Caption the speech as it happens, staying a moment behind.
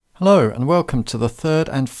Hello and welcome to the third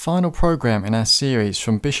and final programme in our series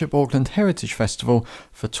from Bishop Auckland Heritage Festival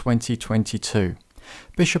for 2022.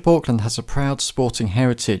 Bishop Auckland has a proud sporting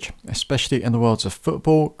heritage, especially in the worlds of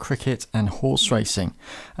football, cricket and horse racing.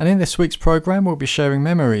 And in this week's programme we'll be sharing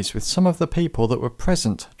memories with some of the people that were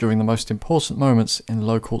present during the most important moments in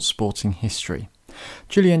local sporting history.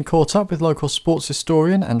 Gillian caught up with local sports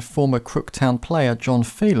historian and former Crooktown player John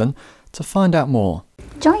Phelan to find out more.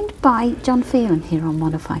 Joined by John Phelan here on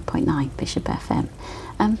 105.9 Bishop FM.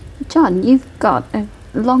 John, you've got a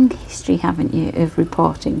long history, haven't you, of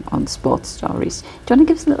reporting on sports stories. Do you want to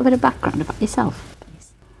give us a little bit of background about yourself,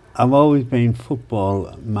 please? I've always been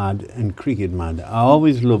football mad and cricket mad. I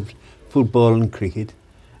always loved football and cricket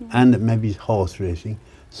and maybe horse racing.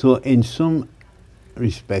 So in some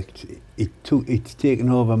respects, it's taken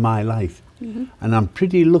over my life. And I'm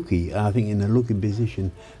pretty lucky, I think in a lucky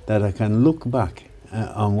position, that I can look back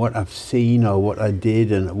on what I've seen or what I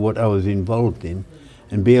did and what I was involved in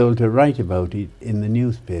and be able to write about it in the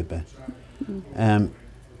newspaper.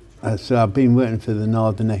 So I've been working for the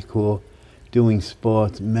Northern Echo doing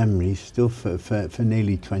sports memory stuff for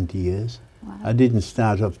nearly 20 years. Wow. I didn't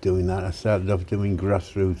start off doing that. I started off doing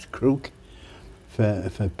grassroots crook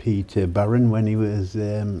for Peter Barron when he was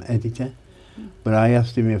editor. But I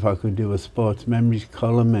asked him if I could do a sports memories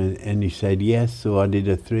column and he said yes, so I did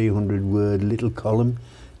a 300-word little column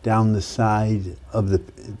down the side of the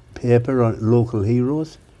paper on local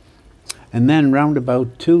heroes. And then round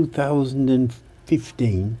about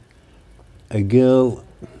 2015, a girl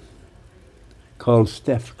called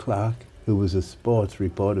Steph Clark, who was a sports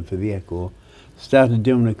reporter for the Echo, started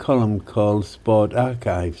doing a column called Sport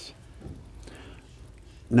Archives.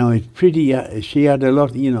 Now it's pretty, she had a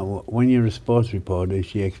lot, when you're a sports reporter,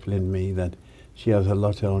 she explained to me that she has a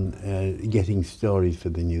lot on getting stories for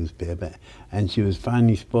the newspaper, and she was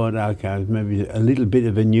finding Sport Archives maybe a little bit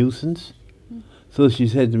of a nuisance. So she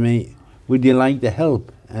said to me, would you like to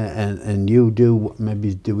help? And you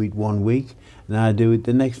maybe do it 1 week, and I do it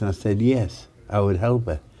the next. And I said, yes, I would help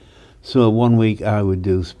her. So 1 week I would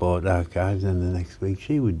do Sport Archives and the next week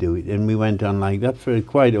she would do it. And we went on like that for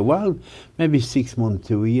quite a while, maybe 6 months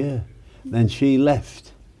to a year. Then she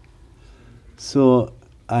left. So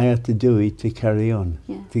I had to do it to carry on.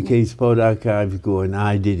 To keep Sport Archives going,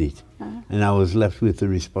 I did it. And I was left with the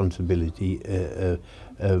responsibility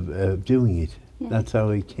of doing it. Yeah. That's how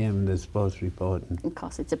it came, the sports reporting. Of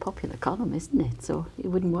course, it's a popular column, isn't it? So you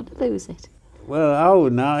wouldn't want to lose it. Well,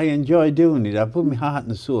 I enjoy doing it. I put my heart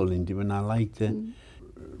and soul into it, and I like to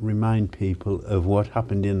remind people of what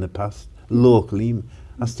happened in the past locally.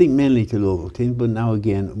 I stick mainly to local teams, but now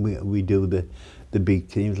again we do the big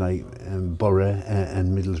teams like Borough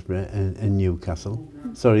and Middlesbrough and Newcastle.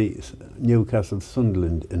 Sorry, Newcastle,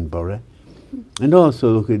 Sunderland and Borough. And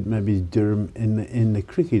also look at maybe Durham in the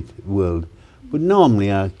cricket world. But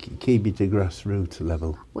normally I keep it to grassroots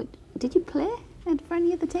level. Did you play for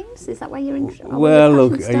any of the teams? Is that why you're interested? Well,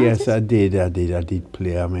 look, yes, I did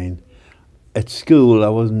play. I mean, at school I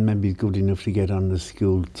wasn't maybe good enough to get on the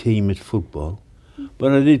school team at football,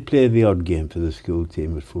 but I did play the odd game for the school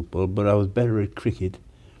team at football, but I was better at cricket,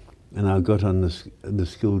 and I got on the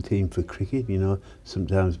school team for cricket,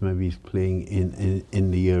 sometimes maybe playing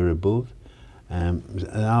in the year above. And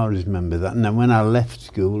I always remember that. And then when I left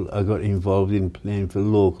school, I got involved in playing for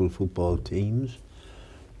local football teams.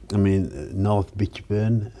 I mean, North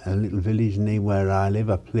Bitchburn, a little village near where I live,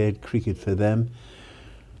 I played cricket for them.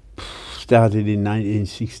 Started in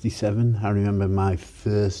 1967. I remember my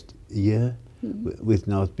first year with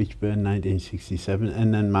North Bitchburn, 1967.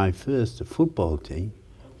 And then my first football team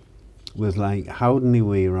was like Howdenley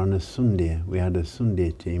Weir on a Sunday. We had a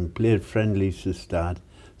Sunday team, played friendlies to start.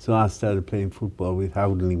 So I started playing football with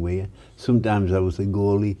Howdenley Weir. Sometimes I was a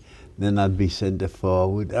goalie, then I'd be centre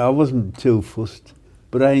forward. I wasn't too fussed,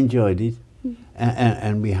 but I enjoyed it.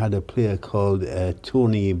 And we had a player called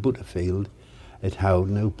Tony Butterfield at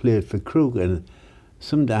Howden who played for Crook, and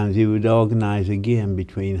sometimes he would organise a game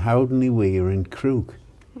between Howdenley Weir and Crook.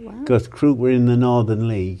 Because Crook were in the Northern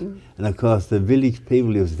League, and of course the village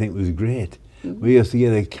people used to think it was great. We used to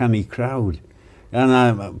get a canny crowd.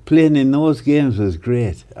 And playing in those games was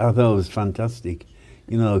great. I thought it was fantastic.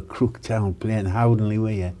 Crooktown playing Howdenley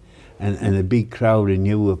Weir and a big crowd and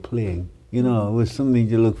you were playing. It was something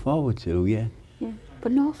to look forward to, yeah. Yeah,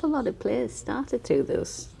 but an awful lot of players started through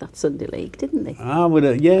that Sunday League, didn't they?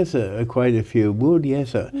 Yes, quite a few would,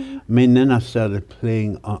 yes. I mean, then I started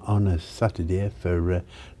playing on a Saturday for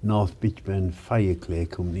North Bitchburn Fire Clay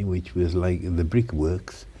Company, which was like the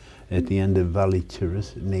brickworks at the end of Valley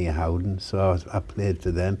Terrace near Howden. So I played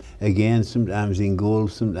for them. Again, sometimes in goal,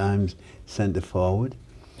 sometimes centre forward.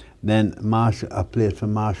 Then I played for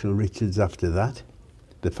Marshall Richards after that,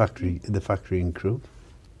 the factory in Crook.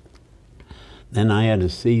 Then I had a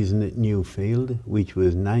season at Newfield, which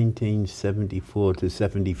was 1974 to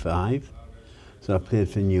 75. So I played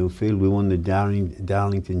for Newfield. We won the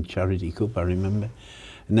Darlington Charity Cup, I remember.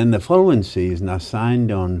 And then the following season, I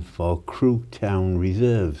signed on for Crook Town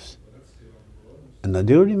Reserves. And I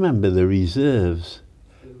do remember the reserves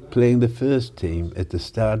playing the first team at the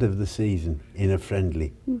start of the season in a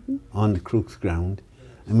friendly on the Crook's ground.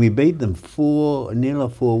 And we beat them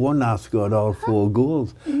 4-0 or 4-1. I scored all 4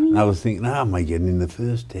 goals. And I was thinking, how am I getting in the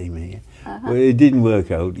first team here? But it didn't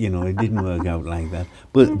work out, it didn't work out like that.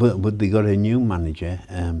 But they got a new manager,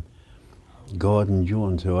 Gordon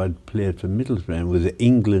Jones, who had played for Middlesbrough and was an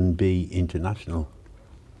England B international.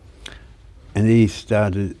 And he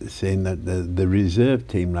started saying that the reserve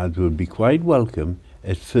team lads would be quite welcome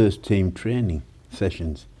at first team training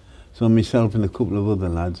sessions. So myself and a couple of other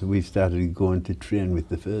lads, we started going to train with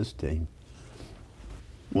the first team.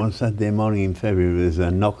 One Saturday morning in February, there was a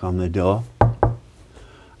knock on the door.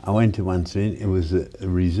 I went to answer it. It was a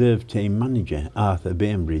reserve team manager, Arthur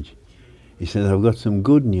Bainbridge. He said, I've got some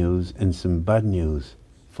good news and some bad news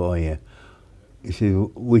for you. He said,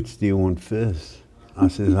 which do you want first? I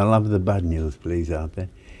said, I'll have the bad news, please, Arthur.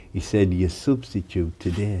 He said, your substitute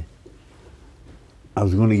today. I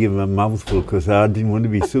was going to give him a mouthful because I didn't want to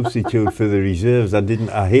be substitute for the reserves. I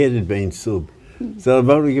hated being sub. So I was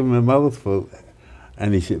about to give him a mouthful.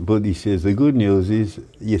 And he says, the good news is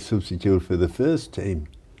you're substitute for the first team.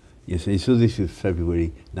 You see, so this is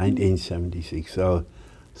February 1976. So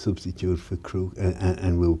substitute for Crook,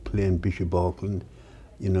 and we were playing Bishop Auckland,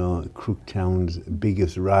 Crook Town's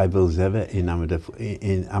biggest rivals ever in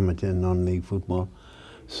amateur non-league football.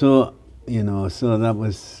 So, so that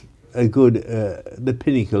was a good, the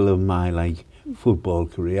pinnacle of my football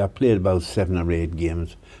career. I played about 7 or 8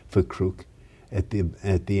 games for Crook at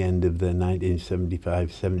the end of the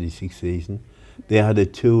 1975-76 season. They had a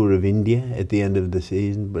tour of India at the end of the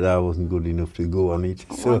season, but I wasn't good enough to go on it.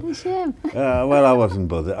 So, what a shame. Well, I wasn't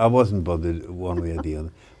bothered. I wasn't bothered one way or the other.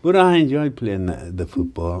 But I enjoyed playing the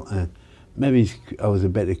football. Maybe I was a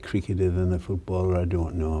better cricketer than a footballer, I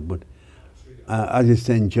don't know. But I just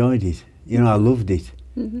enjoyed it. I loved it.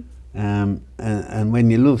 And when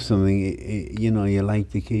you love something, you like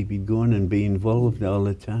to keep it going and be involved all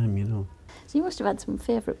the time, So you must have had some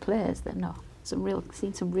favourite players then, no?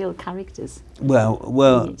 Seen some real characters.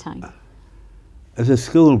 Well, as a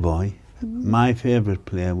schoolboy, my favourite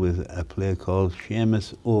player was a player called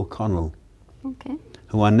Seamus O'Connell,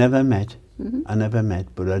 who I never met.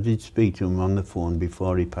 But I did speak to him on the phone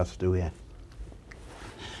before he passed away.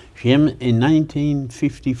 Seamus, in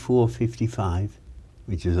 1954-55,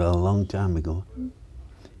 which is a long time ago,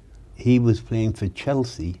 he was playing for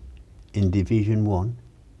Chelsea in Division 1.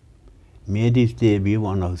 Made his debut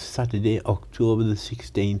on a Saturday, October the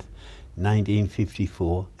 16th,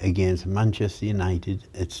 1954, against Manchester United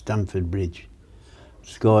at Stamford Bridge.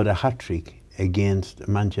 Scored a hat-trick against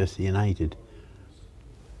Manchester United.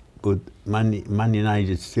 But Man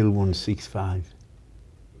United still won 6-5.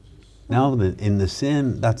 Now, in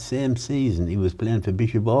that same season, he was playing for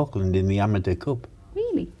Bishop Auckland in the Amateur Cup.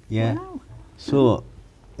 Really? Yeah. Wow. So,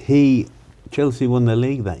 Chelsea won the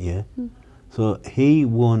league that year. So he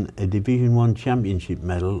won a Division 1 championship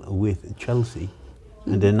medal with Chelsea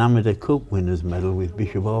and an Amateur Cup winners medal with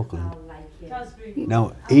Bishop Auckland.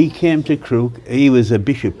 Now, he came to Crook, he was a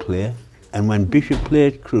Bishop player, and when Bishop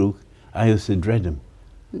played Crook, I used to dread him.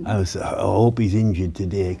 I hope he's injured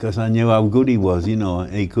today, because I knew how good he was,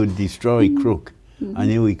 he could destroy Crook. I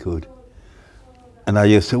knew he could. And I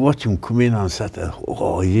used to watch him come in on Saturday,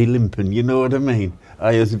 is he limping, you know what I mean?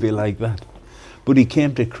 I used to be like that. But he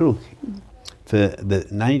came to Crook for the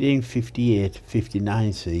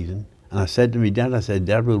 1958-59 season, and I said to my dad,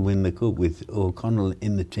 Dad will win the cup with O'Connell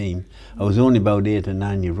in the team. I was only about 8 or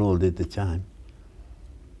 9 years old at the time.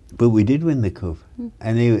 But we did win the cup,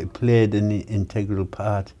 and he played an integral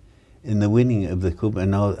part in the winning of the cup,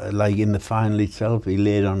 and in the final itself, he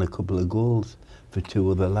laid on a couple of goals for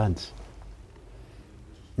 2 other lads.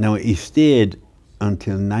 Now, he stayed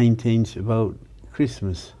until about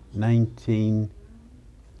Christmas,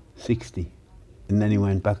 1960. And then he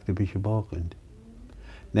went back to Bishop Auckland.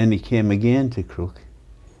 Then he came again to Crook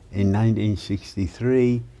in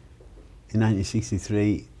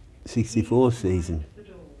 1963-64 season.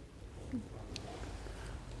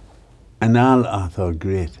 And I thought,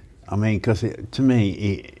 great. I mean, because to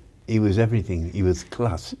me, he was everything. He was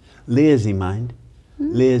class. Lazy,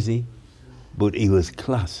 but he was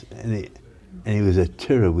class. And he was a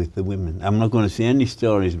terror with the women. I'm not going to say any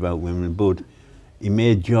stories about women, but He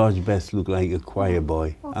made George Best look like a choir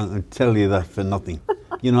boy. I can tell you that for nothing.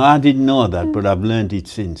 You know, I didn't know that, but I've learned it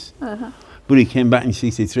since. But he came back in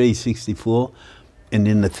 63, 64, and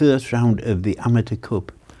in the first round of the Amateur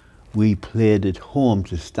Cup, we played at home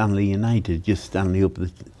to Stanley United, just Stanley up,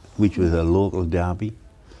 which was a local derby.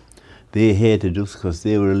 They hated us because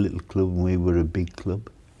they were a little club and we were a big club.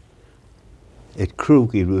 At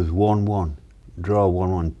Crook, it was 1-1, draw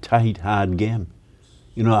 1-1, tight, hard game.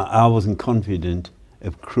 You know, I wasn't confident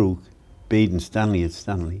of Crook beating Stanley at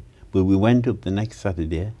Stanley, but we went up the next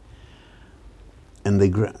Saturday, and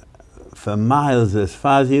for miles, as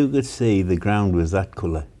far as you could see, the ground was that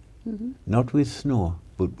colour. Not with snow,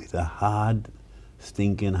 but with a hard,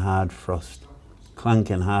 stinking hard frost,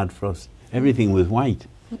 clanking hard frost. Everything was white.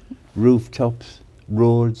 Rooftops,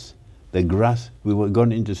 roads, the grass. We were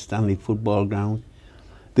going into Stanley football ground.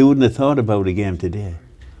 They wouldn't have thought about a game today,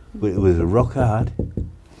 but it was rock hard.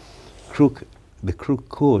 The Crook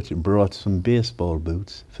coach brought some baseball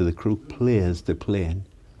boots for the Crook players to play in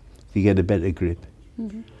to get a better grip.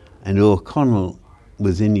 And O'Connell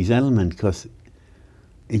was in his element because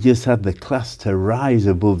he just had the class to rise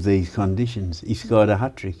above these conditions. He scored a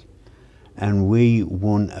hat-trick and we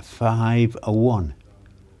won a 5-1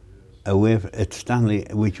 away at Stanley,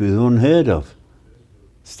 which was unheard of.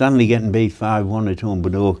 Stanley getting beat 5-1 at home,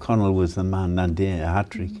 but O'Connell was the man that day, a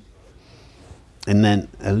hat-trick. And then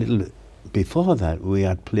a little before that, we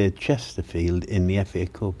had played Chesterfield in the FA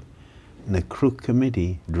Cup, and the Crook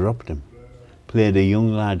committee dropped him. Played a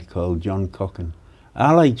young lad called John Cocken.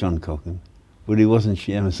 I like John Cocken, but he wasn't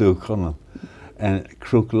Seamus O'Connell. And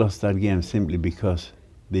Crook lost that game simply because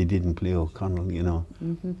they didn't play O'Connell, you know.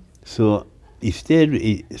 So he stayed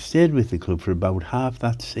with the club for about half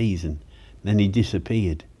that season. Then he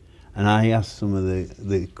disappeared. And I asked some of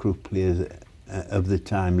the Crook players of the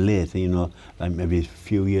time later, you know, like maybe a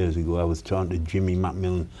few years ago, I was talking to Jimmy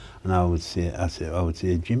Macmillan, and I would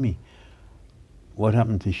say, Jimmy, what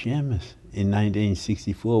happened to Seamus in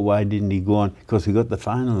 1964? Why didn't he go on? Because he got the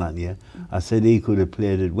final that year. I said he could have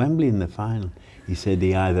played at Wembley in the final. He said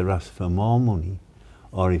he either asked for more money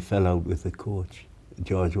or he fell out with the coach,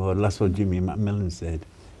 George Ward. That's what Jimmy Macmillan said,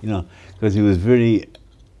 you know, because he was very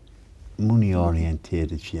money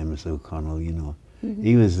orientated, Seamus O'Connell, you know.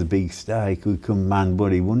 He was the big star. He could come man,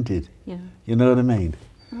 but he wanted. You know what I mean?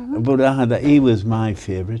 But he was my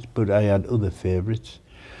favourite, but I had other favourites.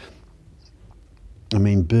 I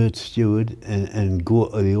mean, Bert Stewart and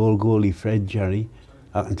the old goalie Fred Jarry.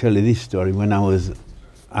 I can tell you this story. When I was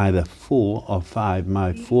either 4 or 5,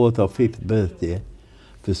 my 4th or 5th birthday,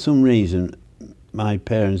 for some reason, my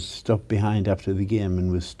parents stopped behind after the game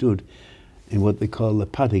and were stood in what they call the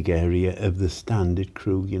paddock area of the stand at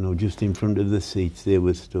Krug, you know, just in front of the seats. They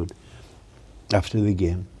were stood after the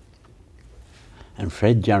game. And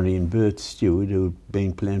Fred Jarry and Bert Stewart, who'd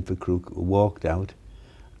been playing for Krug, walked out,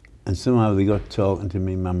 and somehow they got talking to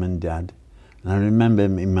me mum and dad. And I remember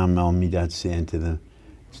my mum or my dad saying to them,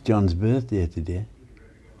 it's John's birthday today.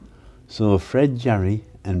 So Fred Jarry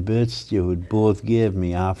and Bert Stewart both gave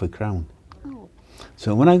me £0.50.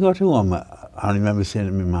 So when I got home, I remember saying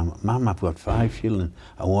to my mum, I've got 5 shillings.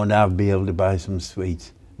 I won't be able to buy some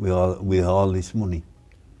sweets with all this money.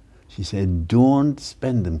 She said, don't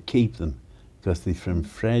spend them, keep them, because they're from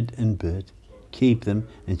Fred and Bert. Keep them.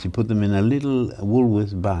 And she put them in a little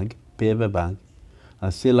Woolworths bag, paper bag.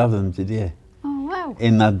 I still have them today. Oh, wow.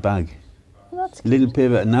 In that bag. Well, that's little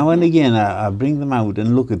paper. Now and again, I bring them out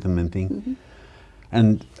and look at them and think.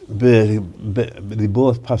 And Bert, they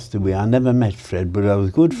both passed away. I never met Fred, but I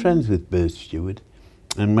was good friends with Bert Stewart.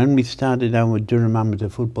 And when we started out with Durham Amateur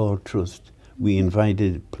Football Trust, we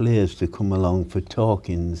invited players to come along for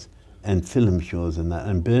talkings and film shows and that.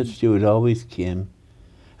 And Bert Stewart always came,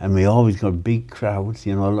 and we always got big crowds,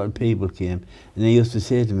 you know, a lot of people came. And they used to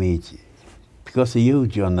say to me, it's because of you,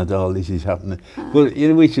 John, that all this is happening. But, you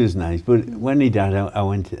know, which was nice. But when he died, I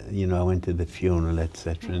went to the funeral,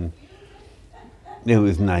 etc. And it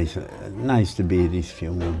was nice to be at his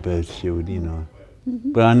funeral, Bert Stewart, you know.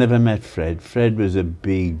 But I never met Fred. Fred was a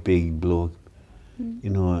big, big bloke, you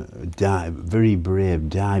know, very brave,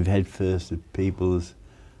 dive head first at people's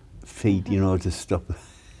feet, you know, to stop.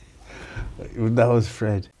 That was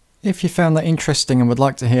Fred. If you found that interesting and would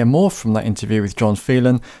like to hear more from that interview with John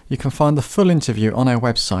Phelan, you can find the full interview on our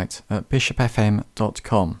website at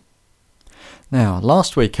bishopfm.com. Now,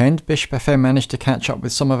 last weekend, Bishop FM managed to catch up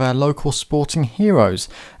with some of our local sporting heroes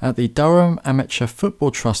at the Durham Amateur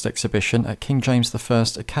Football Trust exhibition at King James I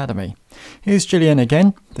Academy. Here's Gillian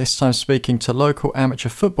again, this time speaking to local amateur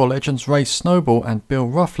football legends Ray Snowball and Bill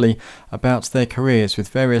Ruffley about their careers with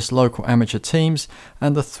various local amateur teams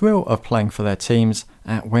and the thrill of playing for their teams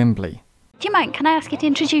at Wembley. Do you mind, can I ask you to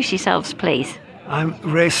introduce yourselves, please? I'm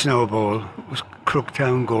Ray Snowball, was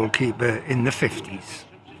Crooktown goalkeeper in the 50s.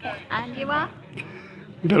 And you are?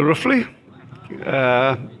 Bill Ruffley,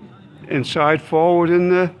 inside forward in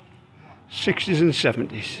the 60s and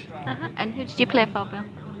 70s. And who did you play for, Bill?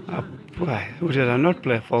 Why, who did I not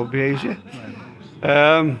play for, be easier?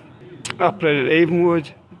 I played at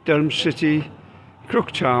Avonwood, Durham City,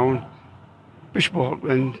 Crooktown, Bishop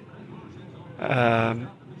Auckland,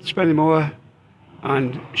 Spennymoor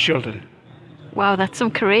and Shilton. Wow, that's some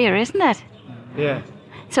career, isn't it? Yeah.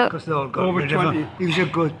 So, Because they all got Over rid of 20. him. He was a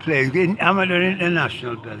good player, amateur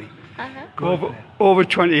international, Billy. Over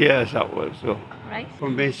 20 years that was, so. right.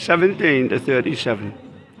 From being 17 to 37,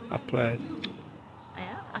 I played.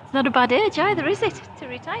 Yeah, that's not a bad age either, is it, to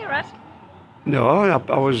retire at? No,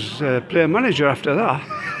 I was player manager after that.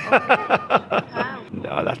 Wow. No,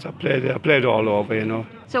 I played all over, you know.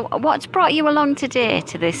 So what's brought you along today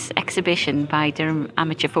to this exhibition by Durham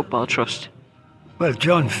Amateur Football Trust? Well,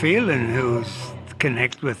 John Phelan, who's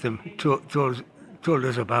connected with them, told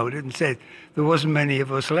us about it and said there wasn't many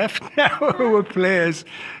of us left now who were players.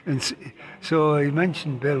 And so he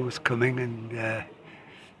mentioned Bill was coming, and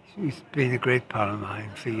he's been a great pal of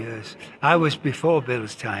mine for years. I was before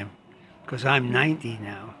Bill's time, because I'm 90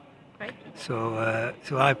 now. Right. So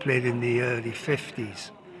I played in the early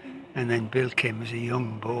 50s, and then Bill came as a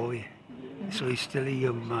young boy. So he's still a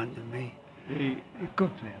young man to me. A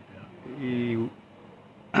good player, Bill.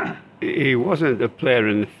 He wasn't a player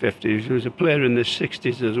in the 50s, he was a player in the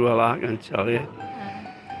 60s as well, I can tell you.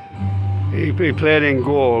 He played in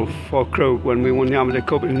goal for Crook when we won the Amateur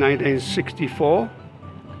Cup in 1964.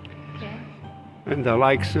 Okay. And the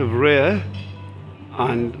likes of Ray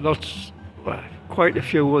and quite a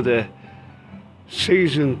few other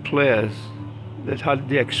seasoned players that had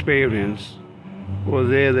the experience were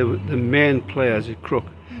there, the main players at Crook.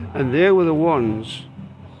 And they were the ones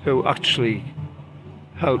who actually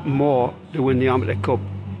helped more to win the Amateur Cup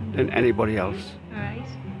than anybody else. Right.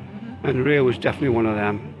 And Ray was definitely one of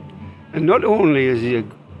them. And not only is he a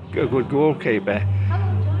good goalkeeper,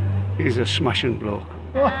 he's a smashing bloke.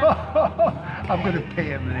 I'm going to pay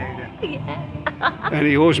him later. And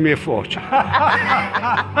he owes me a fortune.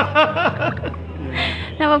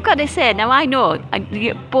 Now I've got to say, now I know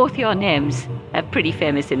both your names are pretty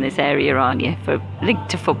famous in this area, aren't you, for linked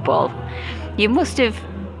to football. You must have,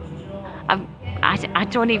 I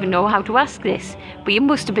don't even know how to ask this, but you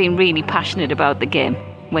must have been really passionate about the game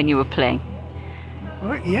when you were playing.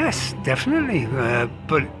 Well, yes, definitely.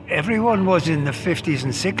 But everyone was in the 50s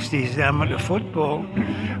and 60s amateur football.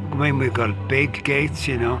 I mean, we've got big gates,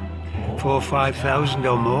 4,000 or 5,000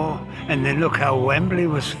 or more. And then look how Wembley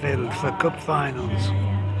was filled for cup finals.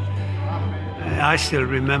 I still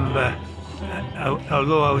remember,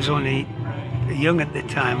 although I was only young at the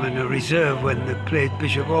time and a reserve when they played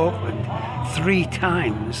Bishop Auckland 3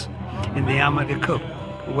 times in the Amateur Cup.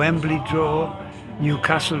 Wembley draw,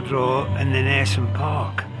 Newcastle draw, and then Ayson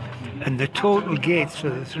Park. And the total gates for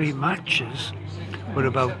the 3 matches were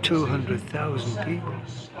about 200,000 people.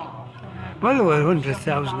 Well, there were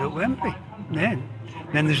 100,000 at Wembley then.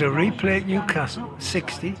 Then there's a replay at Newcastle,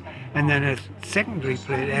 60, and then a second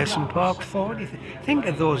replay at Ayson Park, 40. Think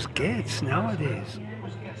of those gates nowadays.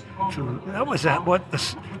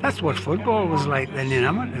 That's what football was like then in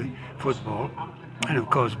amateur football. And of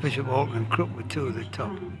course, Bishop Auckland Crook were 2 of the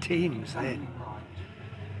top teams then.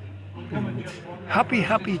 And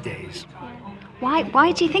happy days.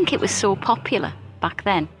 Why do you think it was so popular back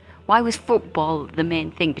then? Why was football the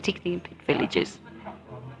main thing, particularly in pit villages?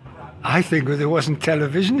 I think there wasn't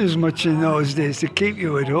television as much in those days to keep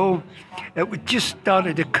you at home. It just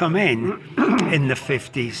started to come in the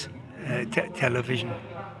 50s, television.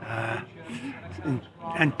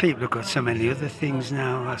 And people have got so many other things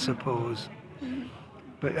now, I suppose.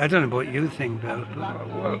 But I don't know what you think, Bill.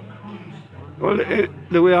 Well,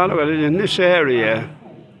 the way I look at it, in this area,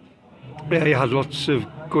 you had lots of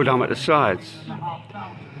good amateur sides.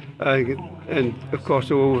 And of course,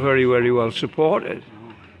 they were very, very well supported.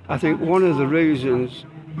 I think one of the reasons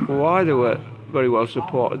why they were very well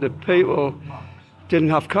supported, that people didn't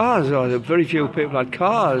have cars, or that very few people had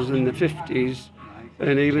cars in the 50s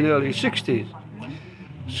and even early 60s.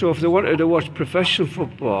 So if they wanted to watch professional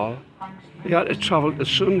football, they had to travel to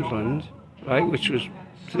Sunderland, right, which was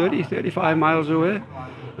 35 miles away.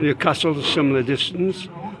 Newcastle, a similar distance,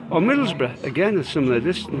 or Middlesbrough, again, a similar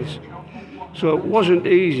distance. So it wasn't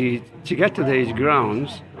easy to get to these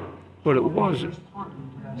grounds, but it was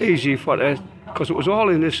easy because it was all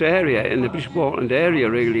in this area, in the Bishop Auckland area,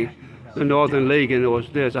 really, the Northern League in those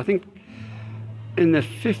days. I think in the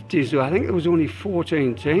 50s, I think there was only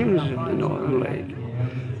 14 teams in the Northern League.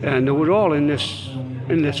 and they were all in this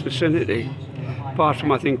vicinity, apart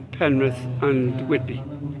from I think Penrith and Whitby.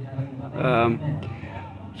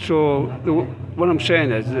 So what I'm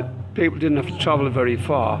saying is that people didn't have to travel very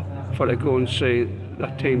far for to go and see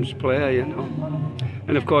that teams play, you know.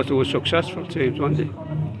 And of course, they were successful teams, weren't they?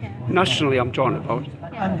 Nationally, I'm talking about.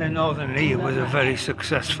 And the Northern League was a very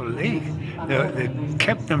successful league. They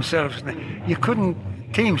kept themselves.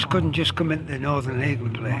 Teams couldn't just come into the Northern League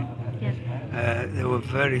and play. Yeah. They were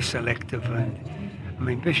very selective, and I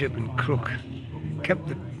mean Bishop and Crook kept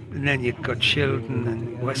the. And then you got Shildon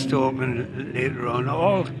and West Auckland later on,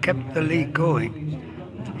 all kept the league going.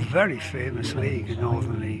 Very famous league, the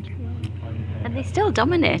Northern League. And they still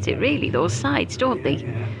dominate it, really, those sides, don't they?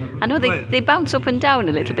 Yeah. I know they bounce up and down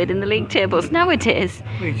a little bit in the league tables nowadays.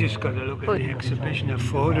 We just got to look at the exhibition of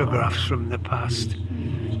photographs from the past.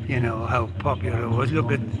 You know, how popular it was.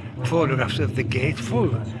 Look at photographs of the gate,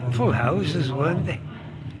 full houses, weren't they?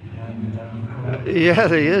 Yeah,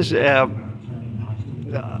 there is.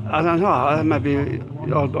 I don't know, maybe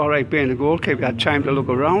all right being a goalkeeper, I had time to look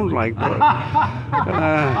around like but,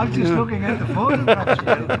 I'm just looking at the photographs.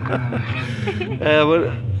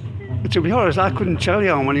 Well, to be honest, I couldn't tell you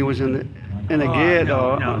how many was in a gate.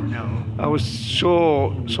 No. I was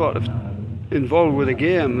so sort of involved with the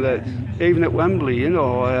game that even at Wembley, you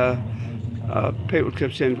know, people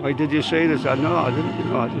kept saying, "Why did you say this?" I know I didn't. You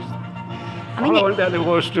know, I went there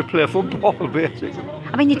was to play football, basically.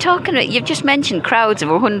 I mean, you've just mentioned crowds of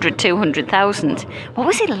 100, 200,000. What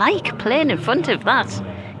was it like playing in front of that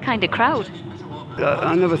kind of crowd?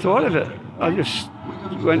 I never thought of it. I just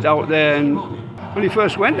went out there, and when he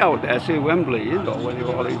first went out there, say Wembley, you know, when you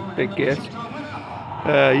were all these big gates,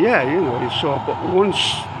 yeah, you know, you saw. But once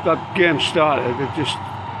that game started, it just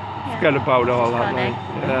forget about all that.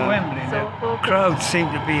 Wembley, the crowds seem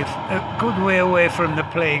to be a good way away from the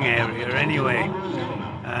playing area anyway.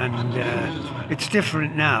 And it's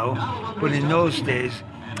different now, but in those days,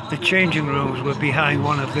 the changing rooms were behind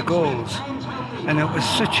one of the goals. And it was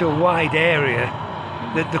such a wide area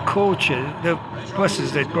that the coaches, the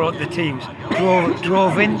buses that brought the teams,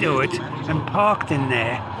 drove into it and parked in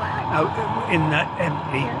there, out in that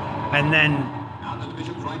empty. And then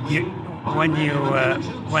when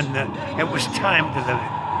it was time to the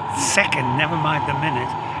second, never mind the minute,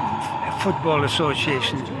 Football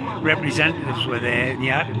Association representatives were there, and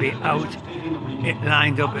you had to be out,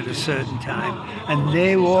 lined up at a certain time, and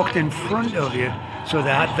they walked in front of you, so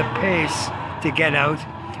they had the pace to get out,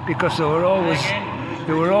 because there were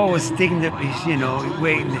always dignitaries, you know,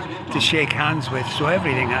 waiting to shake hands with, so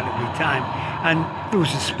everything had to be timed. And there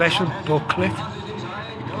was a special booklet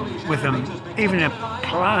with them, even a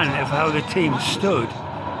plan of how the team stood,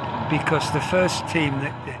 because the first team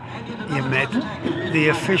that you met, the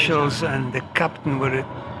officials and the captain were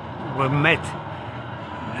met.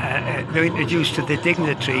 They were introduced to the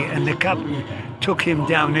dignitary, and the captain took him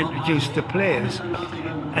down, introduced the players,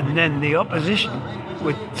 and then the opposition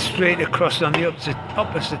were straight across on the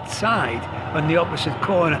opposite side, on the opposite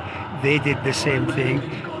corner. They did the same thing.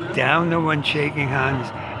 Down they went shaking hands,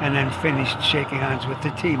 and then finished shaking hands with the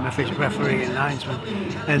team, official, referee and linesman.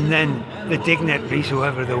 And then the dignitaries,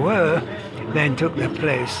 whoever they were, then took their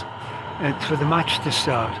place for the match to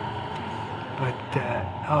start. But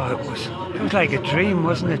it was like a dream,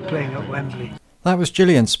 wasn't it, playing at Wembley? That was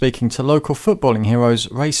Gillian speaking to local footballing heroes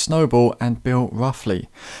Ray Snowball and Bill Ruffley.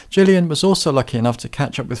 Gillian was also lucky enough to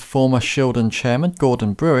catch up with former Shildon chairman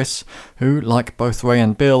Gordon Brewis, who, like both Ray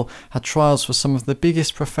and Bill, had trials for some of the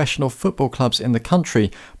biggest professional football clubs in the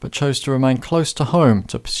country, but chose to remain close to home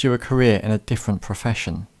to pursue a career in a different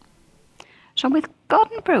profession. So I'm with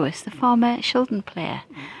Gordon Brewis, the former Shildon player.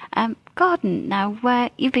 Gordon, now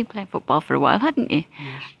you've been playing football for a while, hadn't you?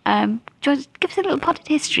 Yes. Just give us a little potted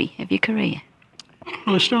history of your career.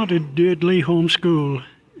 Well, I started at Lee Home School,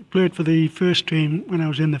 played for the first team when I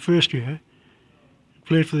was in the first year,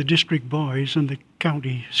 played for the district boys and the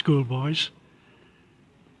county school boys,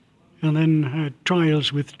 and then had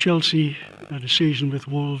trials with Chelsea, had a season with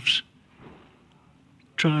Wolves,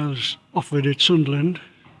 trials offered at Sunderland,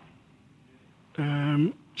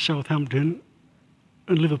 Southampton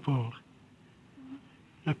and Liverpool.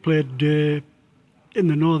 I played in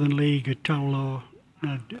the Northern League at Towlow,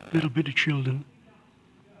 had a little bit at Shildon.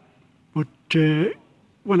 But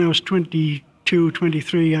when I was 22,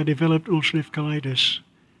 23, I developed ulcerative colitis,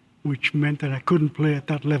 which meant that I couldn't play at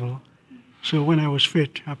that level. So when I was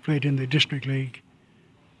fit, I played in the district league,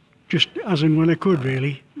 just as and when I could,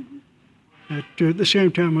 really. At the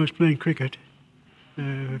same time, I was playing cricket.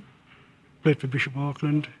 Played for Bishop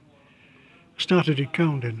Auckland. Started at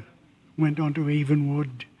Coundon, went on to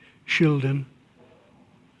Evenwood, Shildon.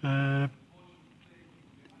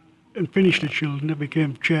 and finished at Shildon. I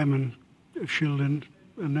became chairman of Shildon,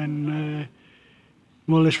 and then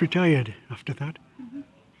more or less retired after that.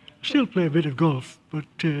 Still play a bit of golf, but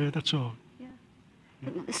that's all.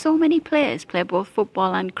 So many players play both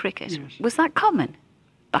football and cricket. Yes. Was that common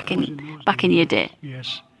back in your day?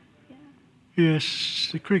 Yes. Yes,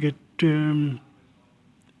 the cricket.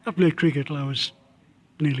 I played cricket till I was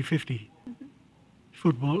nearly 50.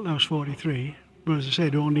 Football, I was 43. But as I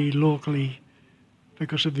said, only locally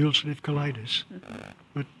because of the ulcerative colitis.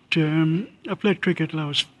 But I played cricket till I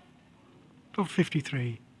was about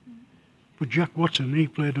 53. But Jack Watson, he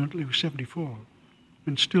played until he was 74.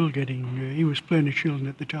 And still getting, he was playing at Shildon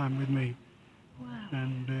at the time with me. Wow.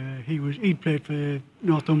 And he played for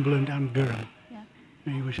Northumberland and Durham.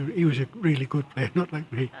 He was a really good player, not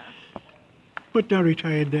like me. But I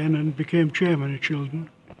retired then and became chairman at Shildon.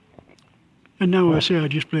 And now I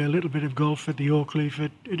just play a little bit of golf at the Oakleaf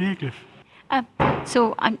at Aycliffe.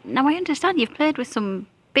 Now I understand you've played with some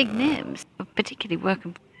big names, particularly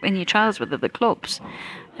working in your trials with other clubs.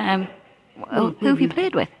 Who have you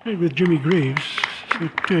played with? Played with Jimmy Greaves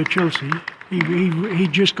at Chelsea.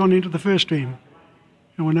 He'd just gone into the first team.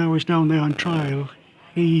 And when I was down there on trial,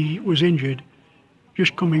 he was injured.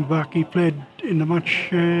 Just coming back, he played in the match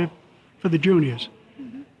for the juniors.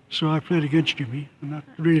 So I played against Jimmy, and that's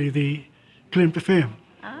really the claim to fame.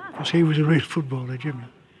 Because he was a real footballer, Jimmy.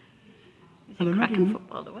 He's a cracking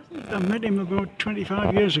footballer, wasn't he? I met him about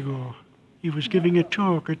 25 years ago. He was giving a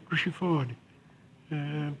talk at Rushy Ford.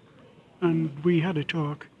 And we had a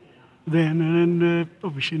talk then, and then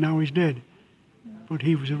obviously now he's dead. But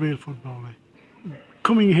he was a real footballer.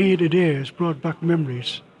 Coming here today has brought back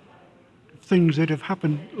memories of things that have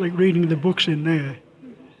happened, like reading the books in there.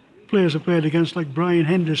 Players I played against, like Brian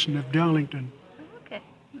Henderson of Darlington. Okay.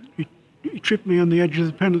 He tripped me on the edge of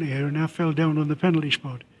the penalty area and I fell down on the penalty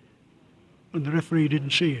spot. And the referee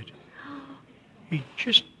didn't see it. He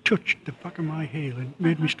just touched the back of my heel and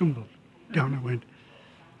made me stumble. Down I went.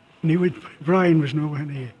 And Brian was nowhere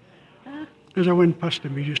near. As I went past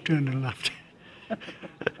him, he just turned and laughed.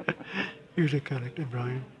 He was a character,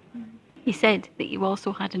 Brian. You said that you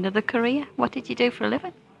also had another career. What did you do for a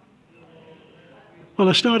living? Well,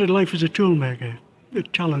 I started life as a toolmaker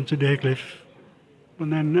at Talent at Aycliffe.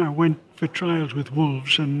 And then I went for trials with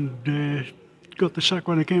Wolves and got the sack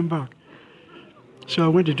when I came back. So I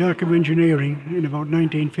went to Durham Engineering in about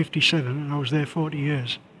 1957, and I was there 40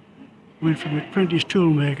 years. Went from apprentice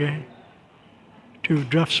toolmaker to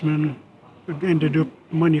draftsman, and ended up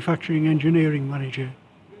manufacturing engineering manager.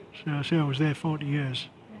 So I was there 40 years.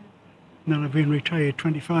 And then I've been retired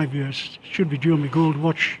 25 years. Should be due my gold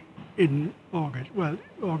watch in August. Well,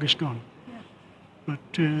 August gone. Yeah.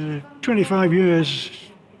 But 25 years,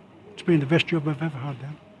 it's been the best job I've ever had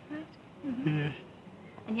then. Right.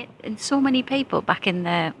 Mm-hmm. And so many people back in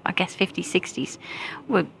the, I guess, 50s, 60s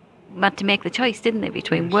had to make the choice, didn't they,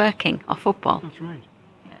 between working or football? That's right.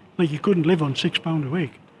 Yeah. Like you couldn't live on £6 a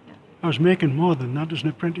week. Yeah. I was making more than that as an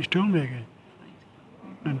apprentice toolmaker.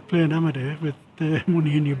 Right. And playing amateur with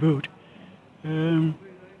money in your boot.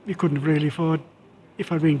 You couldn't really afford,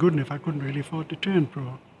 if I'd been good enough, I couldn't really afford to turn pro. Do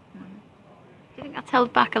you think that's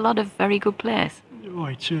held back a lot of very good players? Oh,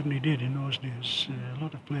 it certainly did in those days. A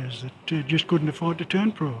lot of players that just couldn't afford to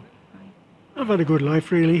turn pro. Right. I've had a good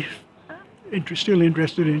life, really. Still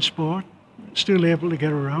interested in sport, still able to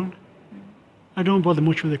get around. I don't bother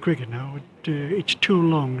much with the cricket now. It's too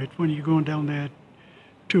long. When you're going down there at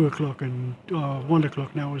 2 o'clock and 1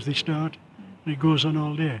 o'clock now as they start, and it goes on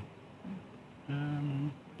all day.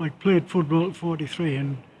 I played football at 43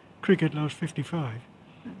 and cricket when I was 55.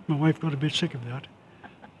 My wife got a bit sick of that.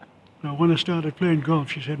 Now, when I started playing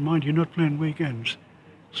golf, she said, mind you're not playing weekends.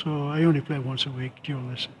 So I only play once a week during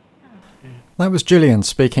this. Yeah. That was Gillian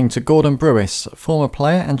speaking to Gordon Brewis, former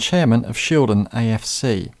player and chairman of Shildon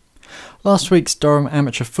AFC. Last week's Durham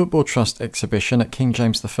Amateur Football Trust exhibition at King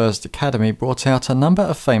James I Academy brought out a number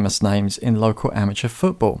of famous names in local amateur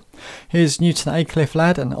football. Here's Newton Aycliffe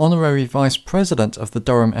lad and honorary vice president of the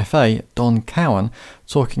Durham FA, Don Cowan,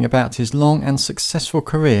 talking about his long and successful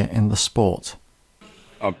career in the sport.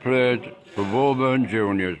 I played for Woburn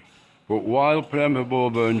Juniors, but while playing for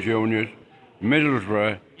Woburn Juniors,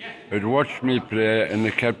 Middlesbrough had watched me play and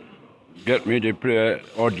they kept get me to play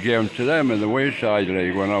odd games to them in the Wayside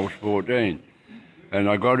League when I was 14. And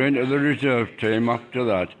I got into the reserve team after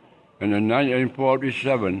that. And in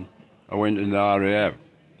 1947, I went in the RAF.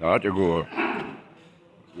 I had to go.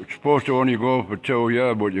 You're supposed to only go for 2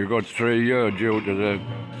 years, but you got 3 years due to the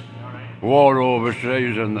war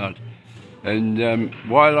overseas and that. And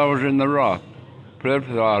while I was in the RAF, played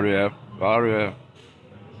for the RAF,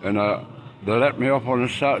 and they let me off on a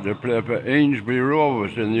Saturday to play for Ainsbury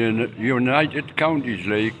Rovers in the United Counties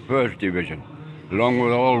League First Division, along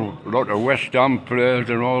with a lot of West Ham players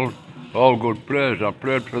and all good players. I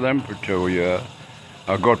played for them for 2 years.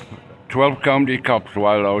 I got 12 county cups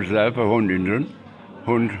while I was there for Huntingdon,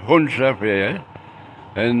 Hunts FA,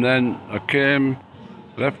 and then I came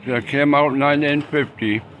out in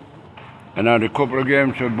 1950 and had a couple of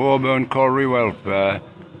games for Boburn Colliery Welfare,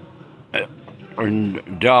 and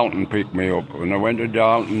Dalton picked me up, and I went to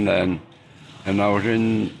Dalton then, and I was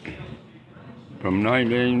in from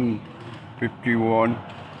 1951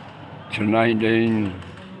 to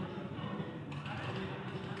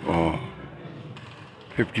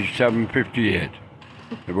 57, 58,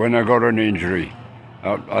 when I got an injury.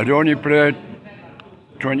 I'd only played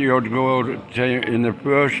 20 odd goals in the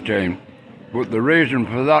first team, but the reason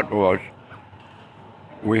for that was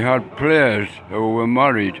we had players who were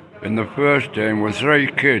married in the first team with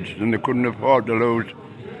 3 kids, and they couldn't afford to lose.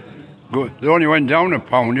 They only went down a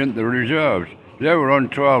pound into the reserves. They were on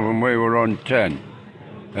 12 and we were on 10.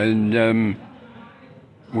 And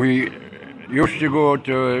we used to go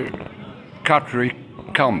to Catterick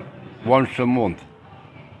camp once a month,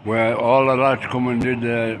 where all the lads come and did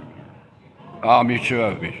their army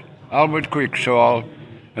service. Albert Quicksall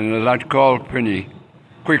and a lad called Finney.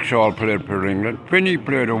 Quicksall played for England. Finney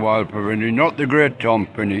played a while for Finney, not the great Tom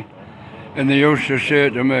Finney. And they used to say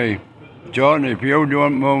to me, John, if you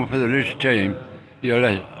don't move for this team, you'll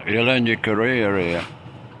end your career here.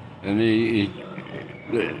 And he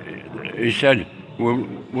said,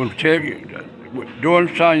 we'll take,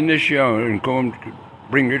 don't sign this year and come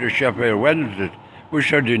bring you to Sheffield Wednesday,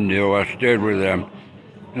 which I didn't do. I stayed with them.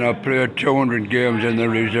 And I played 200 games in the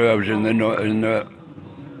reserves in the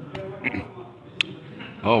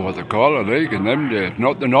what they call it, league in them days,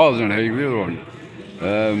 not the Northern League, the other one.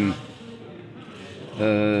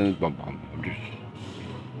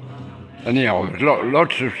 Anyhow,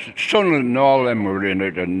 lots of Sunderland and all them were in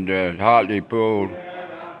it, and Hartlepool,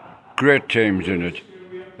 great teams in it,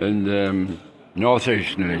 and North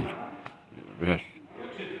Eastern League, yes.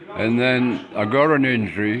 And then I got an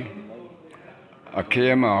injury. I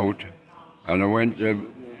came out and I went to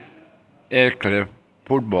Auckland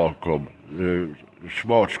Football Club, the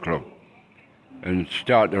sports club, and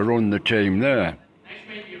started to run the team there.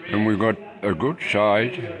 And we got a good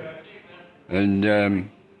side, and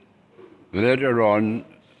later on,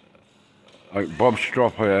 Bob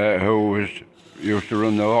Stropper, who used to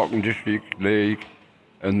run the Auckland District League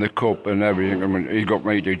and the Cup and everything, I mean, he got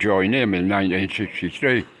me to join him in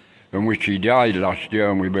 1963, in which he died last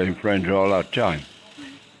year, and we've been friends all that time.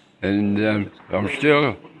 And I'm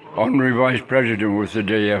still honorary vice president with the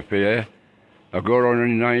DFA. I got on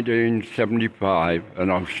in 1975, and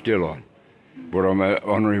I'm still on. But I'm an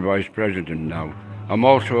honorary vice president now. I'm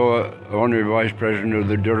also an honorary vice president of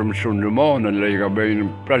the Durham Sunday Morning League. I've been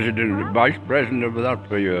vice president of that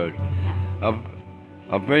for years.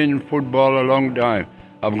 I've been in football a long time.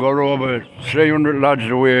 I've got over 300 lads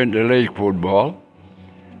away into league football.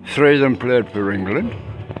 3 of them played for England.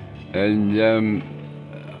 And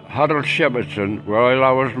Harold Shepherdson, while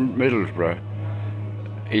I was in Middlesbrough,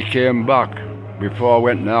 he came back before I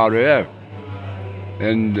went to RAF.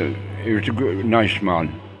 And he was a good, nice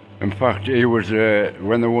man. In fact, he was,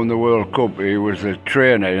 when they won the World Cup, he was the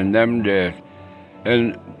trainer in them days.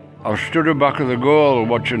 And I stood at the back of the goal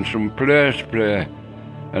watching some players play,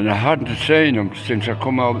 and I hadn't seen him since I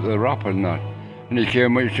come out of the rap and that. And he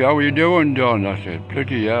came and he said, "How are you doing, Don?" I said,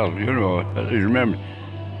 "Bloody hell, you know." I remember,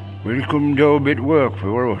 well, he come do a bit of work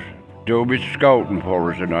for us, do a bit of scouting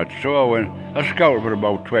for us and that. So I scouted for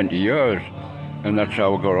about 20 years, and that's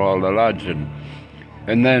how I got all the lads in.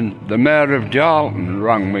 And then the mayor of Dalton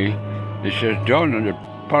rang me. He says, "Don,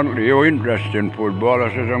 apparently you're interested in football." I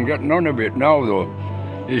says, "I'm getting on a bit now though."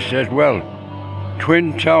 He says, "Well,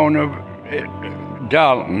 twin town of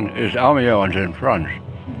Dalton is Amiens in France."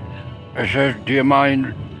 I says, "Do you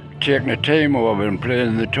mind taking a team over and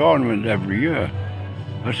playing the tournament every year?"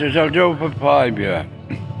 I says, "I'll do it for 5 years."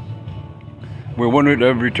 We won it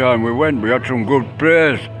every time we went. We had some good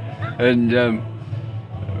players. And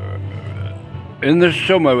in the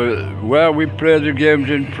summer, where we played the games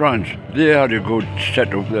in France, they had a good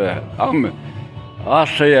setup there.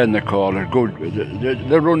 RCN they call it, good.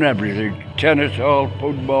 They run everything, tennis, all,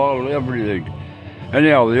 football, everything.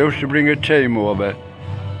 Anyhow, they used to bring a team over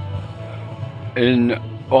in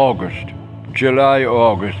August, July,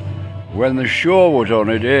 August, when the show was on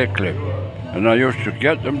at Aycliffe. And I used to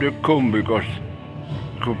get them to come because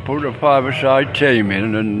I could put a 5-a-side team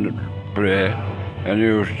in and play, and they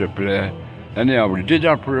used to play. Anyhow, we did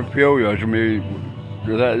that for a few years, and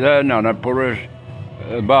there now I put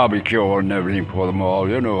a barbecue and everything for them all,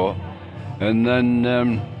 you know. And then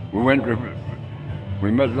we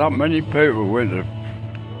met that many people. We went to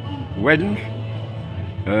weddings.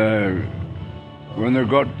 When they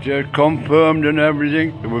got confirmed and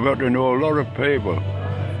everything, we got to know a lot of people.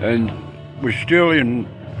 And we still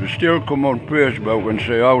come on Facebook and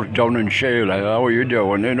say, how's Don and Sheila, how are you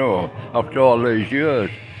doing, you know, after all these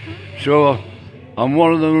years. So I'm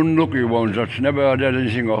one of the unlucky ones that's never had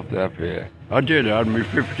anything off their pay. I had my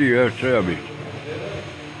 50-year service.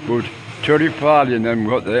 But Terry Farley and them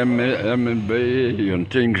got the M&B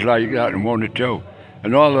and things like that and 1 or 2.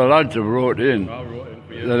 And all the lads have wrote in.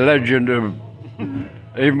 The legend of,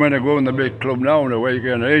 even when I go in the big club now on the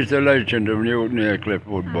weekend, he's the legend of Newton Aycliffe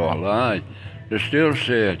football, aye. They still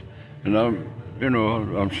say it. And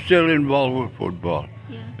I'm still involved with football.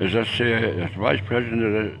 Yeah. As I say, as Vice President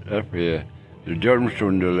of the FA, the Durham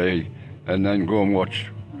Sunday League, and then go and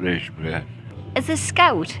watch race play. As a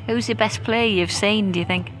scout, who's the best player you've seen, do you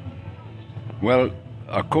think? Well,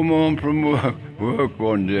 I come home from work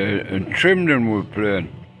one day and Trimden were playing.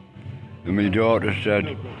 And my daughter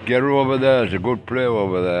said, get her over there, there's a good player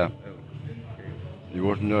over there. He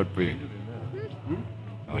wasn't that big.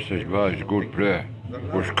 I said, well, he's a good player.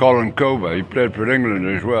 It was Colin Cooper, he played for England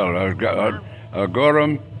as well. I got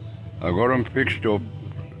him fixed up,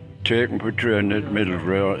 taken for training at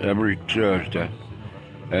Middlesbrough every Thursday.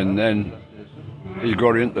 And then he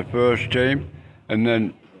got into the first team, and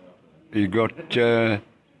then he got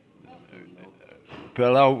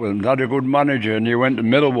fell out with him. Had a good manager, and he went to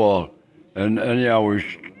Millwall. And anyhow, he was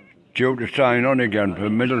due to sign on again for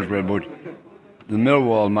Middlesbrough, but the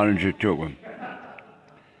Millwall manager took him.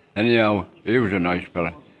 Anyhow, he was a nice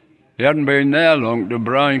fella. He hadn't been there long till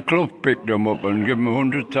Brian Clough picked him up and gave him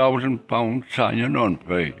 £100,000 signing on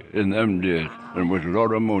fee in them days. And it was a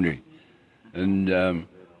lot of money. And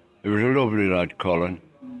he was a lovely lad, Colin.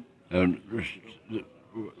 And there's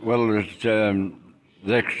the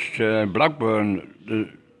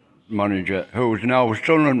ex-Blackburn manager, who's now a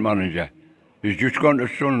Sunderland manager. He's just gone to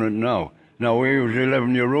Sunderland now. Now, he was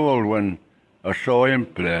 11-year-old when I saw him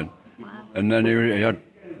playing. Wow. And then he had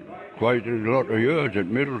quite a lot of years at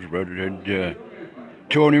Middlesbrough. He had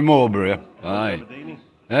Tony Mowbray, aye.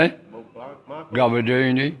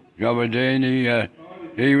 Gabardini.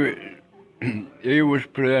 He was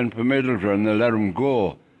playing for Middlesbrough and they let him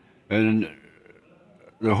go. And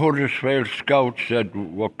the Huddersfield scout said,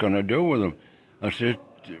 what can I do with him? I said,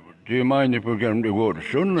 do you mind if we get him to go to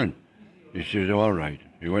Sunderland? He says, all right.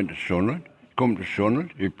 He went to Sunderland, come to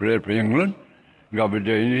Sunderland, he played for England,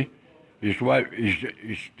 Gabardini. His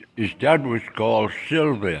dad was called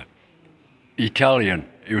Sylvia, Italian.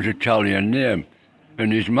 He was Italian name.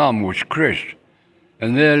 And his mum was Chris.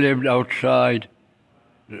 And they lived outside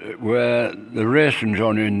where the racing's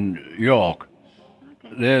on in York.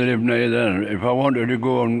 Okay. They lived near there. If I wanted to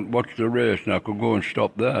go and watch the race, I could go and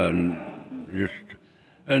stop there and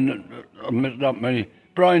I met that many.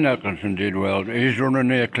 Brian Atkinson did well. He's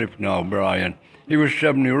running Aycliffe now, Brian. He was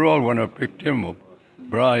 7-year-old when I picked him up,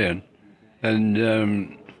 Brian. And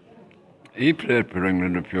he played for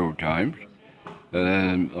England a few times.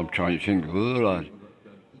 I'm trying to think of other lads.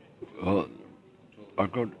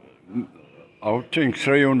 I think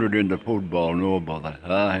 300 in the football, no bother.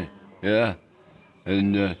 Aye, yeah.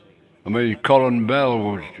 And Colin Bell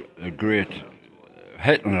was a great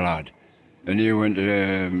Hetton lad. And he went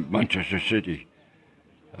to Manchester City.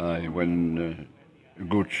 He went a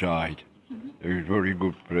good side. He was a very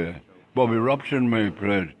good player. Bobby Robson may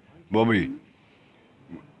played. Bobby,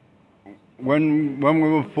 when we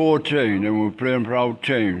were 14 and we were playing for our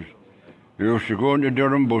teams, we used to go into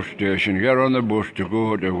Durham bus station, get on the bus to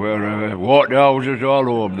go to wherever, water houses all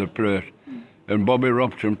over the place. And Bobby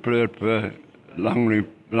Robson played for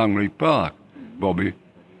Langley Park, Bobby.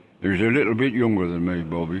 He was a little bit younger than me,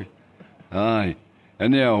 Bobby. Aye.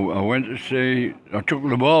 Anyhow, I took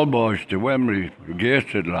the ball boys to Wembley, the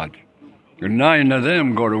Gateshead lads. And 9 of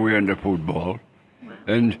them got away into football.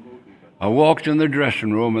 And I walked in the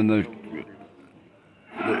dressing room and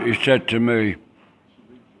he said to me,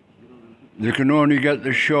 they can only get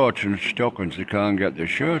the shorts and stockings, they can't get the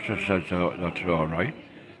shirts. I said, so that's all right.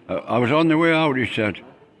 I was on the way out, he said,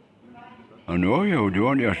 I know you,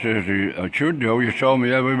 don't you? I said, I should do. You saw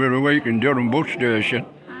me every week in Durham bus station.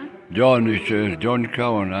 John, he says, John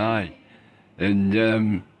Cowan, aye.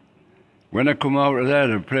 And when I come out of there,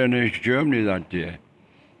 they were playing against Germany that day.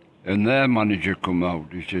 And their manager come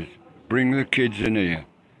out, he says, bring the kids in here.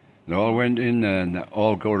 They all went in there and they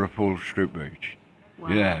all got a full strip each. Wow.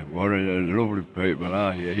 Yeah, what a lovely people,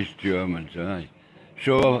 aye, East Germans, aye.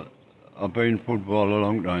 So I've been in football a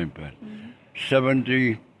long time, Ben.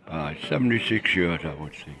 70, 76 years, I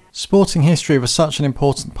would say. Sporting history was such an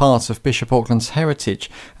important part of Bishop Auckland's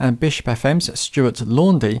heritage, and Bishop FM's Stuart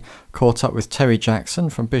Laundy caught up with Terry Jackson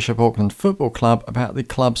from Bishop Auckland Football Club about the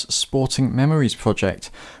club's Sporting Memories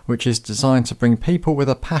project, which is designed to bring people with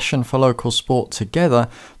a passion for local sport together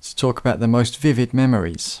to talk about their most vivid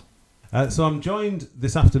memories. So I'm joined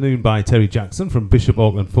this afternoon by Terry Jackson from Bishop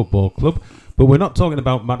Auckland Football Club, but we're not talking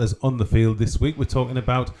about matters on the field this week. We're talking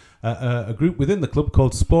about a group within the club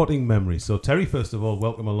called Sporting Memories. So Terry, first of all,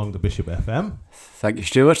 welcome along to Bishop FM. Thank you,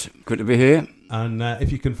 Stuart. Good to be here. And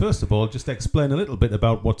if you can first of all just explain a little bit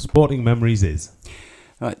about what Sporting Memories is.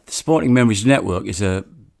 Right, the Sporting Memories Network is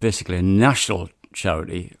basically a national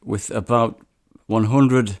charity with about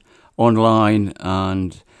 100 online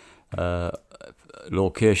and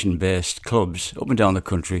location-based clubs up and down the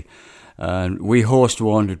country. And we host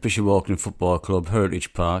one at Bishop Auckland Football Club,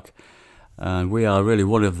 Heritage Park, and we are really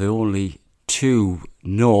one of the only two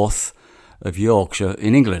north of Yorkshire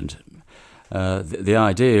in England. The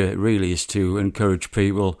idea really is to encourage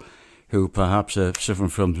people who perhaps are suffering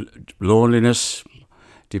from loneliness,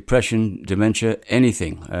 depression, dementia,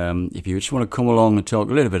 anything. If you just want to come along and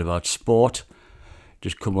talk a little bit about sport,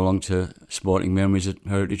 just come along to Sporting Memories at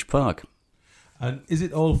Heritage Park. And is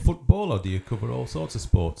it all football, or do you cover all sorts of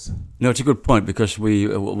sports? No, it's a good point, because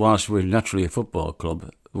whilst we're naturally a football club,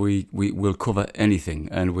 we will cover anything,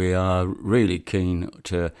 and we are really keen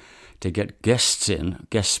to get guest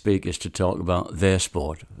speakers to talk about their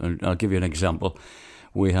sport. And I'll give you an example.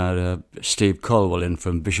 We had Steve Colwell in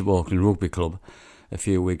from Bishop Auckland Rugby Club a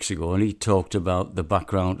few weeks ago, and he talked about the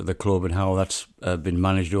background of the club and how that's been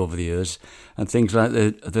managed over the years, and things like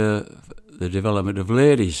the development of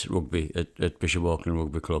ladies rugby at Bishop Auckland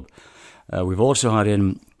Rugby Club. We've also had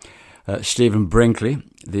in Stephen Brinkley,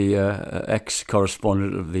 the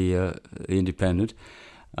ex-correspondent of the Independent,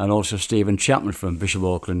 and also Stephen Chapman from Bishop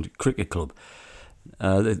Auckland Cricket Club.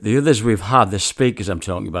 The others we've had, the speakers I'm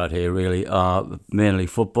talking about here, really are mainly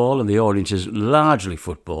football, and the audience is largely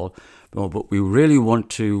football, but we really want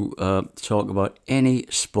to talk about any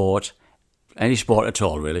sport at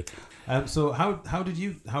all, really. So how did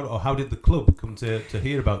the club come to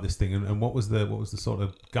hear about this thing, and what was the sort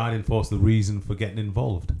of guiding force, the reason for getting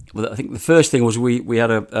involved? Well, I think the first thing was we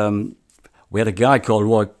had a guy called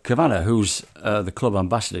Roy Kavanagh, who's the club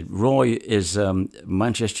ambassador. Roy is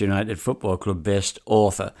Manchester United Football Club based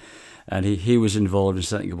author, and he was involved in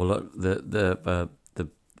setting up a lot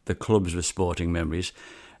the clubs with Sporting Memories,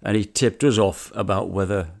 and he tipped us off about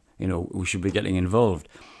whether we should be getting involved.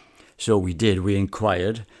 So we did. We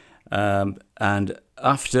inquired. And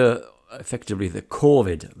after effectively the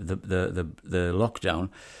COVID, the lockdown,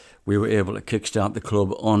 we were able to kickstart the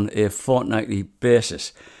club on a fortnightly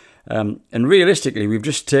basis. And realistically, we've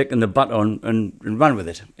just taken the baton and ran with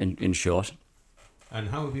it, in short. And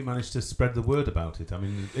how have you managed to spread the word about it? I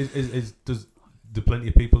mean, do plenty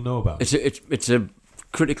of people know about it? It's a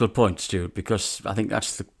critical point, Stuart, because I think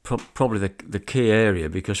that's probably the key area,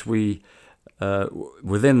 because we,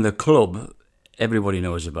 within the club, everybody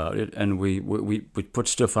knows about it, and we put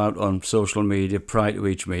stuff out on social media prior to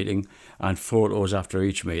each meeting and photos after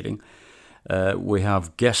each meeting. We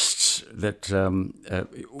have guests that,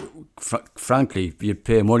 frankly, you'd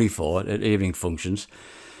pay money for at evening functions.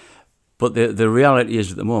 But the reality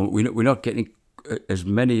is, at the moment, we're not getting as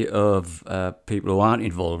many of people who aren't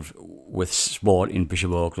involved with sport in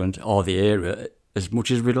Bishop Auckland or the area as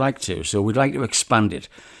much as we'd like to. So we'd like to expand it.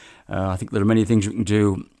 I think there are many things we can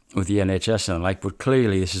do with the NHS and but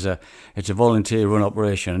clearly it's a volunteer-run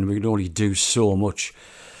operation, and we can only do so much.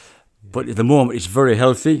 But at the moment, it's very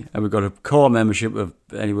healthy, and we've got a core membership of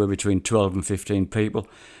anywhere between 12 and 15 people,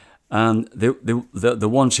 and the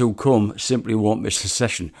ones who come simply won't miss a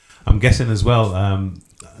session. I'm guessing as well.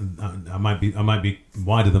 I might be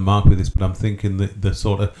wider than Mark with this, but I'm thinking that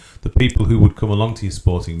the people who would come along to your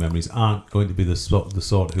Sporting Memories aren't going to be the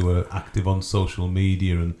sort who are active on social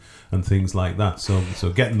media and things like that. So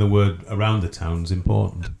getting the word around the town is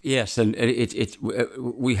important. Yes, and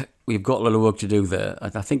we've got a lot of work to do there.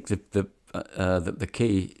 I think the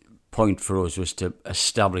key point for us was to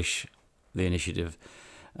establish the initiative,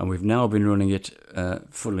 and we've now been running it,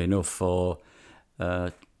 funnily enough, for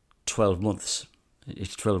 12 months.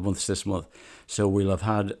 It's 12 months this month. So we'll have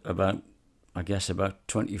had about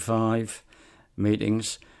 25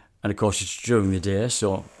 meetings. And of course, it's during the day,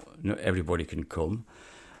 so not everybody can come.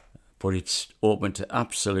 But it's open to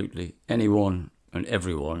absolutely anyone and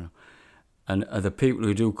everyone. And the people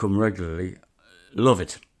who do come regularly love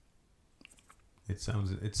it. It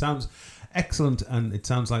sounds excellent, and it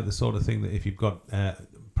sounds like the sort of thing that if you've got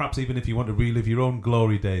perhaps even if you want to relive your own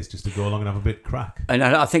glory days, just to go along and have a bit crack. And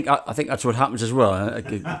I think that's what happens as well.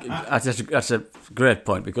 That's a great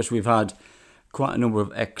point, because we've had quite a number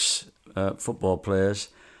of ex-football players,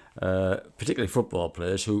 particularly football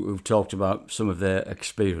players, who've talked about some of their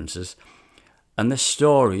experiences, and the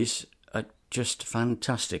stories are just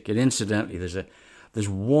fantastic. And incidentally, there's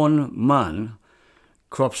one man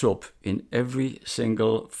crops up in every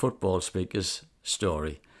single football speaker's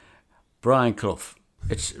story: Brian Clough.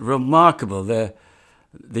 It's remarkable the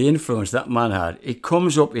influence that man had. It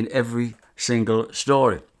comes up in every single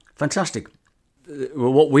story. Fantastic.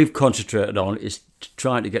 What we've concentrated on is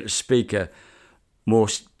trying to get a speaker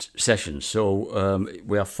most sessions. So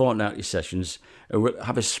we have fortnightly sessions, and we'll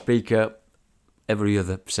have a speaker every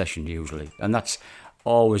other session usually, and that's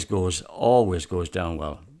always goes down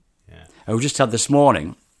well. Yeah. And we just had this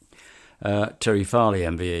morning Terry Farley,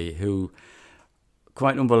 MBE, who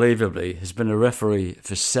quite unbelievably has been a referee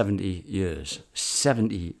for 70 years.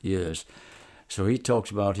 70 years. So he talks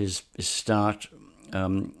about his start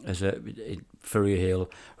as a Furrier Hill,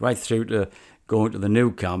 right through to going to the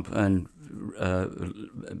new camp and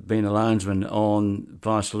being a linesman on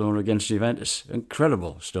Barcelona against Juventus.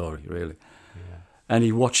 Incredible story, really. Yeah. And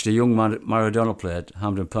he watched a young Maradona play at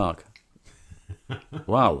Hampden Park.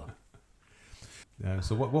 Wow.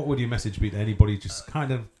 So what would your message be to anybody just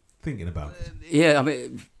kind of thinking about it? Yeah, I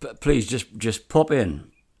mean, please just pop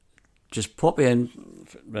in. Just pop in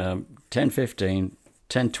 10:15,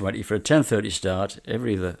 10:20 for a 10:30 start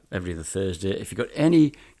every other Thursday. If you've got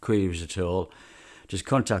any queries at all, just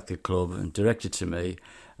contact the club and direct it to me.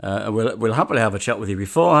 And we'll happily have a chat with you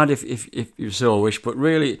beforehand if you so wish. But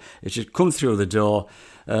really, it's just come through the door,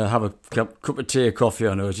 have a cup of tea or coffee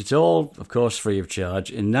on us. It's all, of course, free of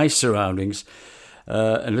charge, in nice surroundings,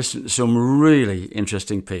 and listen to some really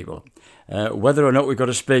interesting people. Whether or not we've got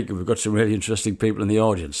a speaker, we've got some really interesting people in the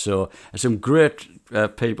audience. So some great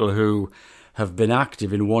people who have been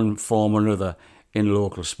active in one form or another in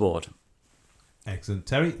local sport. Excellent.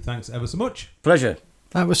 Terry, thanks ever so much. Pleasure.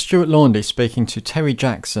 That was Stuart Laundy speaking to Terry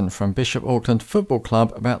Jackson from Bishop Auckland Football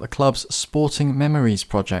Club about the club's Sporting Memories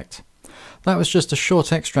project. That was just a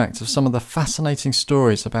short extract of some of the fascinating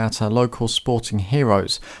stories about our local sporting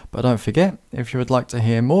heroes. But don't forget, if you would like to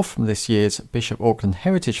hear more from this year's Bishop Auckland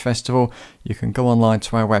Heritage Festival, you can go online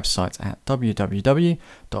to our website at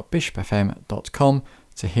www.bishopfm.com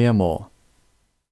to hear more.